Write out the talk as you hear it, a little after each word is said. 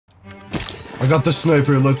I got the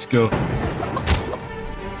sniper, let's go.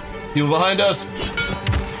 People behind us.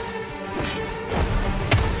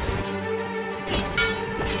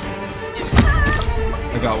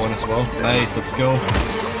 I got one as well. Nice, let's go.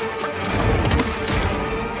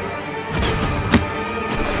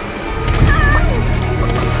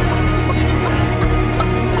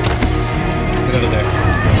 Get out of there.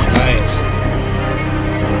 Nice.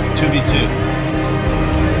 2v2.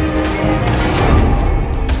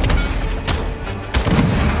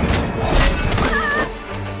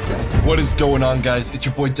 What is going on, guys? It's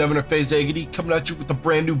your boy Devin or FaZe Agony coming at you with a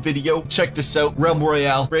brand new video. Check this out. Realm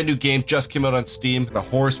Royale, brand new game, just came out on Steam. We got a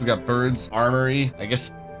horse, we got birds, armory. I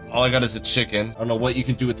guess all I got is a chicken. I don't know what you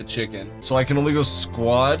can do with the chicken. So I can only go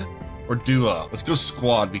squad or duo. Let's go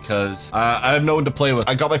squad because I have no one to play with.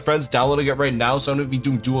 I got my friends downloading it right now, so I'm gonna be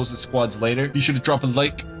doing duos and squads later. Be sure to drop a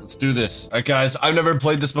like. Let's do this. All right, guys, I've never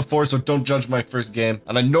played this before, so don't judge my first game.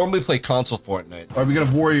 And I normally play console Fortnite. All right, we got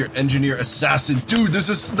a warrior, engineer, assassin. Dude, there's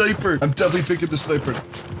a sniper. I'm definitely picking the sniper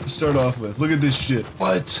to start off with. Look at this shit.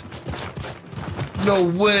 What? No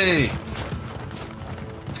way.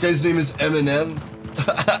 This guy's name is Eminem.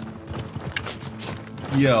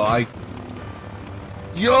 Yo,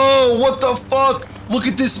 what the fuck? Look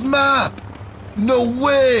at this map. No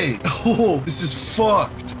way. Oh, this is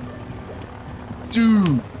fucked.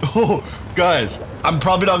 Dude, oh, guys, I'm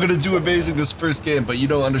probably not gonna do amazing this first game, but you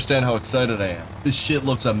don't understand how excited I am. This shit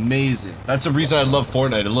looks amazing. That's the reason I love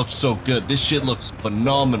Fortnite. It looks so good. This shit looks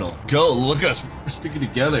phenomenal. Go, look at us. We're sticking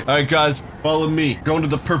together. All right, guys, follow me. Going to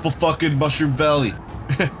the purple fucking mushroom valley.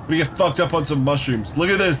 We get fucked up on some mushrooms. Look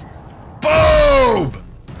at this. Boom!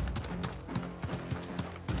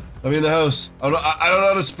 I'm in the house. I don't know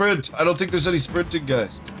how to sprint. I don't think there's any sprinting,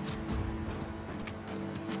 guys.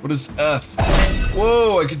 What is F?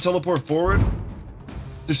 Whoa, I can teleport forward?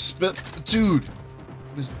 There's spit. Dude.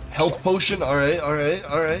 There's health potion. Alright.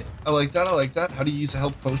 I like that. How do you use a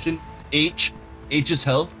health potion? H. H is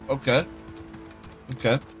health. Okay.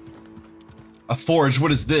 A forge.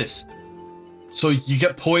 What is this? So you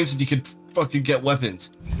get points and you can fucking get weapons.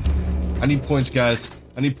 I need points, guys.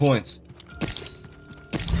 I need points.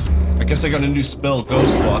 I guess I got a new spell,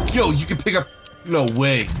 Ghost Walk. Yo, you can pick up. No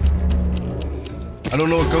way. I don't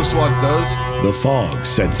know what Ghost Walk does. The fog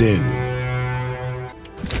sets in.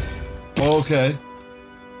 Okay.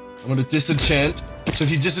 I'm gonna disenchant. So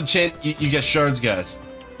if you disenchant, you get shards, guys.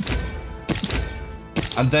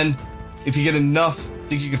 And then, if you get enough, I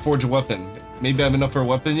think you can forge a weapon. Maybe I have enough for a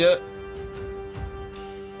weapon yet?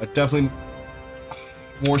 I definitely...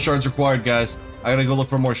 More shards required, guys. I gotta go look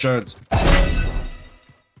for more shards.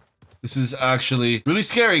 This is actually really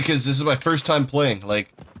scary because this is my first time playing. Like...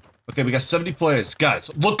 Okay, we got 70 players. Guys,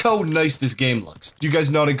 look how nice this game looks. Do you guys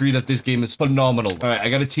not agree that this game is phenomenal? All right, I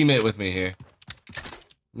got a teammate with me here.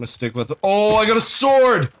 I'm gonna stick with it. Oh, I got a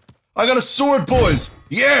sword! I got a sword, boys!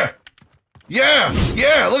 Yeah! Look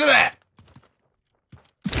at that!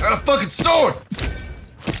 I got a fucking sword!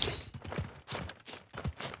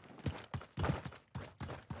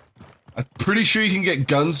 I'm pretty sure you can get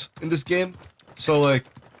guns in this game. So, like...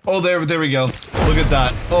 Oh, there we go. Look at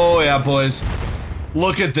that. Oh, yeah, boys.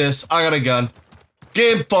 Look at this. I got a gun.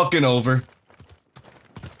 Game fucking over.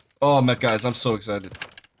 Oh, man, guys, I'm so excited.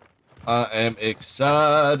 I am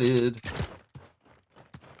excited.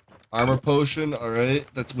 Armor potion. All right.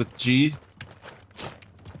 That's with G.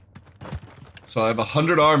 So I have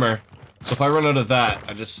 100 armor. So if I run out of that,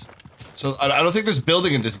 I just... So I don't think there's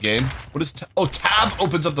building in this game. What is... Oh, tab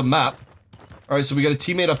opens up the map. All right, so we got a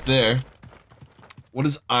teammate up there. What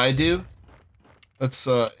does I do? That's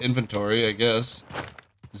inventory, I guess.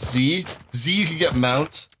 Z, you can get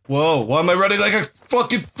mount. Whoa, why am I running like a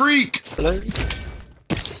fucking freak? Hello?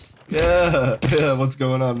 Yeah, what's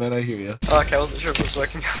going on, man? I hear you. Oh, okay, I wasn't sure if it was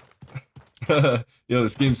working. Yo,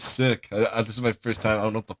 this game's sick. This is my first time. I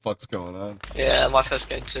don't know what the fuck's going on. Yeah, my first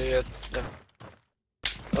game too.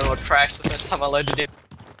 I crashed the first time I loaded it.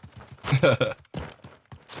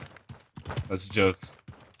 That's jokes.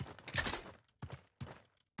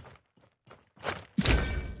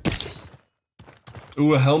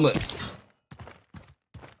 Ooh, a helmet.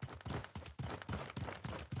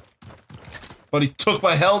 But he took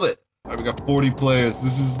my helmet. Alright, we got 40 players.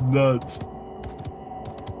 This is nuts.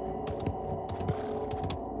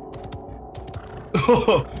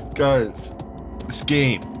 Oh, guys. This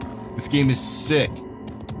game is sick.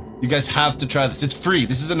 You guys have to try this. It's free.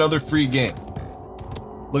 This is another free game.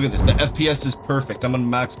 Look at this. The FPS is perfect. I'm on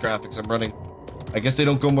max graphics. I'm running. I guess they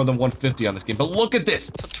don't go more than 150 on this game, but look at this.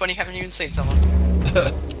 Top 20 haven't even seen someone.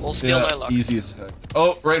 All skill, yeah, no luck. Easy as heck.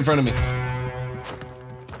 Oh, right in front of me.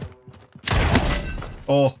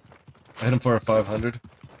 Oh, I hit him for a 500.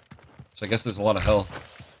 So I guess there's a lot of health.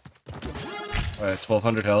 Alright,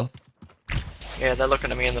 1200 health. Yeah, they're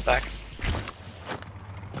looking at me in the back.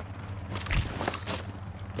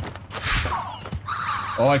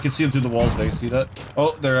 Oh, I can see them through the walls there. You see that?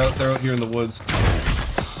 Oh, they're out here in the woods.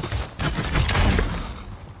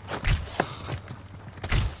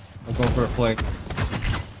 I'm going for a flank.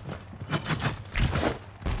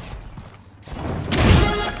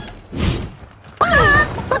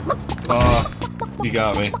 You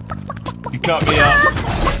got me. You cut me up.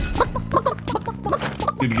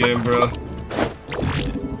 Good game, bro.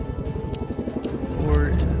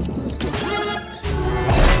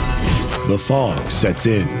 The fog sets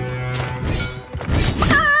in.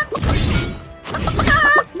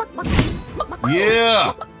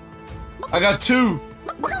 Yeah! I got 2,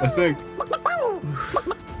 I think.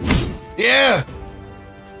 Yeah!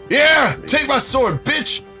 Yeah! Take my sword,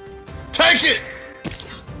 bitch! Take it!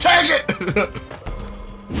 Take it!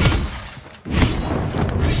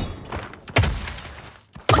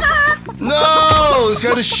 No! This guy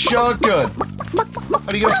had a shotgun!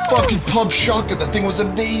 How do you get a fucking pump shotgun? That thing was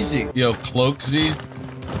amazing! Yo, Cloak Z.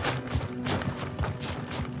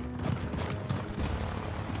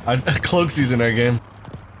 Cloak Z's in our game.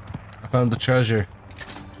 I found the treasure.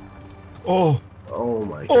 Oh! Oh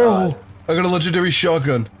my god. Oh! I got a legendary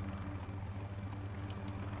shotgun.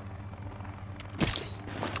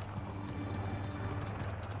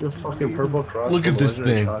 The fucking purple cross. Look at this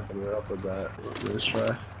thing. Shotgun right off the bat. Let's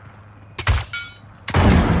try.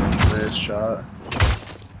 Nice shot.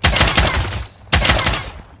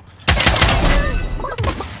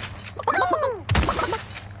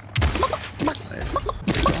 Nice.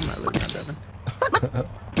 It's on my loot now, Devin.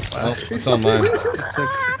 Well, it's on mine.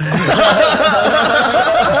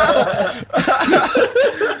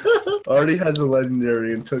 Already has a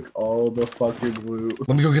legendary and took all the fucking loot.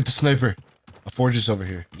 Let me go get the sniper. A Forge's over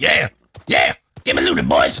here. Yeah! Yeah! Get me looted,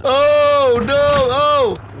 boys! Oh, no!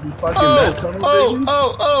 Oh! You fucking tunnel vision?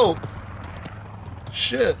 Oh!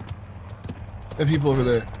 Shit. There are people over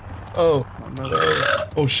there. Oh.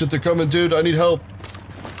 Oh shit, they're coming, dude. I need help.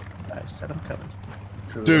 I said I'm coming.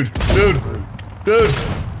 Dude!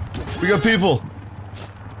 We got people!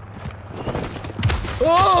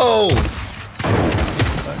 Oh!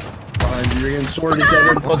 Behind you, you're getting sworded,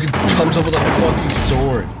 Devin. Fucking comes up with a fucking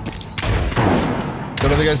sword.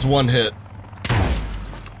 But I think that's one hit.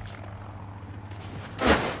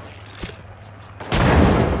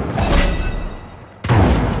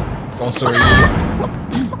 Also, are you?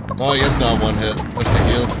 Oh, I guess not one hit. That's the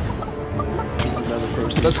heal. Another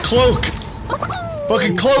person. That's Cloak!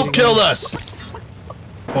 Fucking Cloak killed us!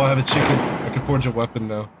 Oh, I have a chicken. I can forge a weapon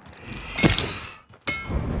now.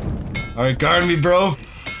 Alright, guard me, bro.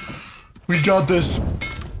 We got this.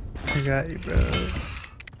 I got you, bro.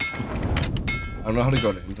 I don't know how to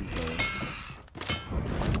go to inventory.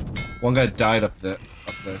 One guy died up there,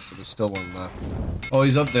 so there's still one left. Oh,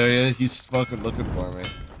 he's up there, yeah. He's fucking looking for me.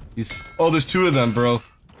 Oh, there's 2 of them, bro.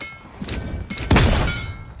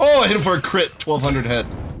 Oh, I hit him for a crit. 1200 head.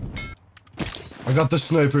 I got the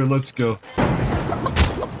sniper. Let's go.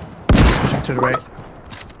 Pushing to the right.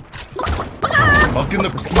 Fucking yo,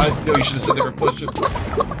 you should have said they were pushing.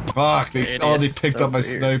 Fuck, they picked up my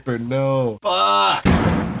sniper. No. Fuck.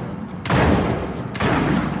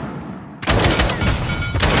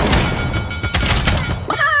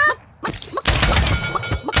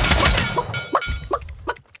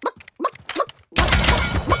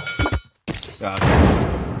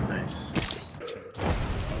 Nice.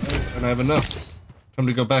 And I have enough. Time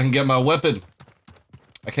to go back and get my weapon.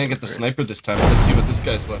 I can't get the sniper this time. Let's see what this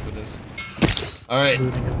guy's weapon is. Alright,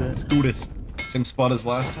 let's do this. Same spot as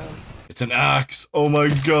last time. It's an axe. Oh my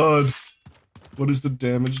god. What does the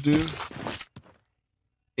damage do?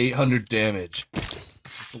 800 damage.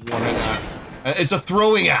 It's a one-hit axe. It's a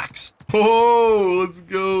throwing axe. Oh, let's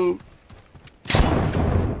go.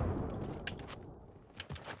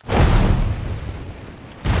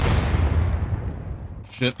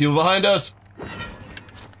 Shit, people behind us.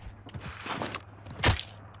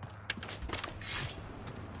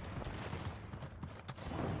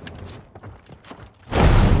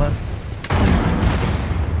 Left.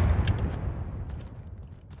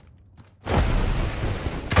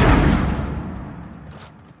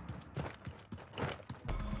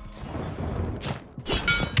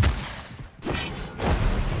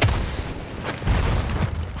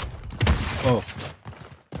 Oh.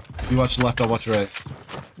 You watch left, I'll watch right.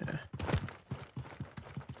 Yeah.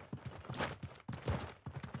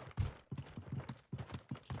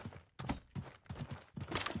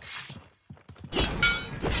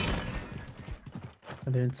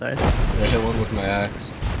 Are they inside? I hit one with my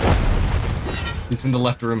axe. He's in the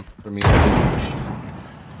left room for me.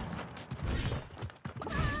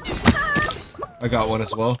 I got one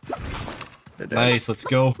as well. Nice, let's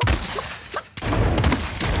go.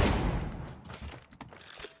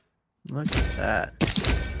 Look at that.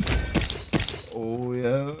 Oh,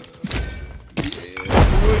 yeah.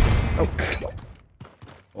 Yeah. Oh.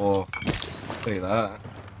 Oh, look at that.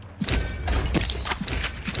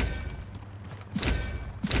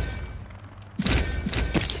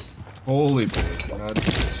 Holy boy, not a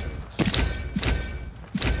chance.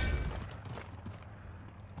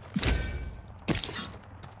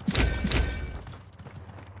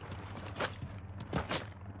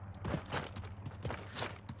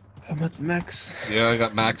 I'm at max. Yeah, I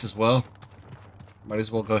got max as well. Might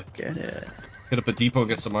as well go Get it. hit up a depot and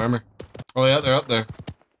get some armor. Oh yeah, they're up there.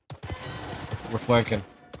 We're flanking.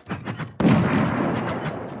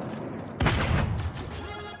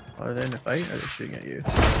 Are they in a fight or are they shooting at you?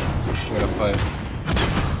 We're gonna fight.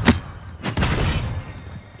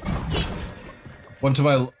 One to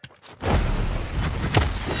my.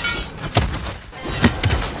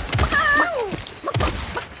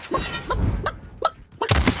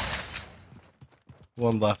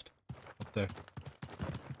 One left. Up there.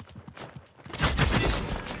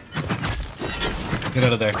 Get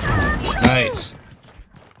out of there. Nice.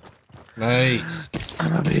 Nice.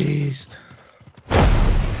 I'm a beast.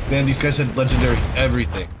 Man, these guys had legendary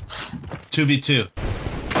everything. 2v2.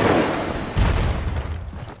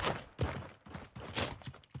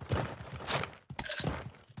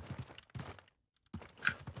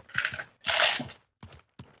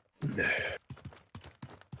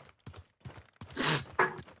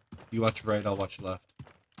 You watch right, I'll watch left.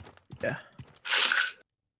 Yeah.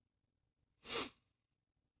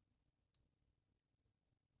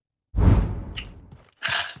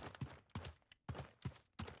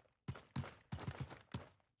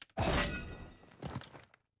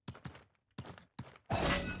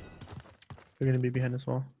 They're gonna be behind us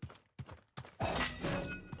wall. Yeah,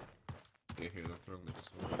 here, they're throwing this.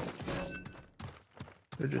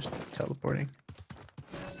 They're just teleporting.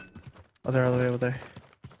 Oh, they're all the way over there.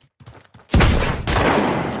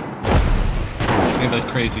 They have that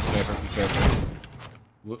crazy sniper, be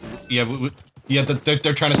careful. Yeah, yeah,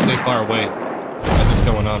 they're trying to stay far away. That's what's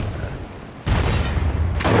going on.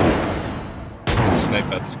 Let's snipe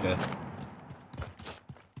at this guy.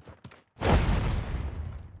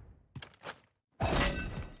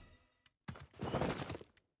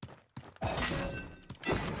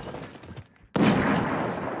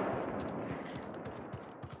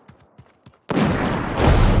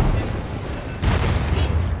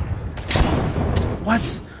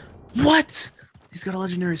 What? What? He's got a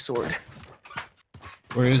legendary sword.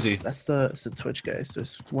 Where is he? That's the Twitch guys.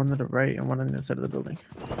 There's one to the right and one on the inside of the building.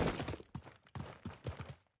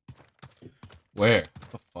 Where?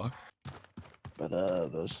 What the fuck? By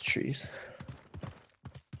those trees.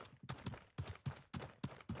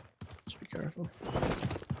 Just be careful.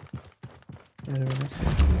 Yeah, they're right next to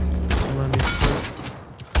you. Don't let me shoot.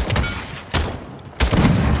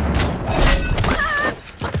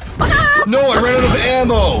 No, I ran out of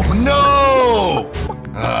ammo! No!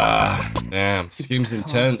 Ah, damn. This game's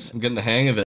intense. I'm getting the hang of it.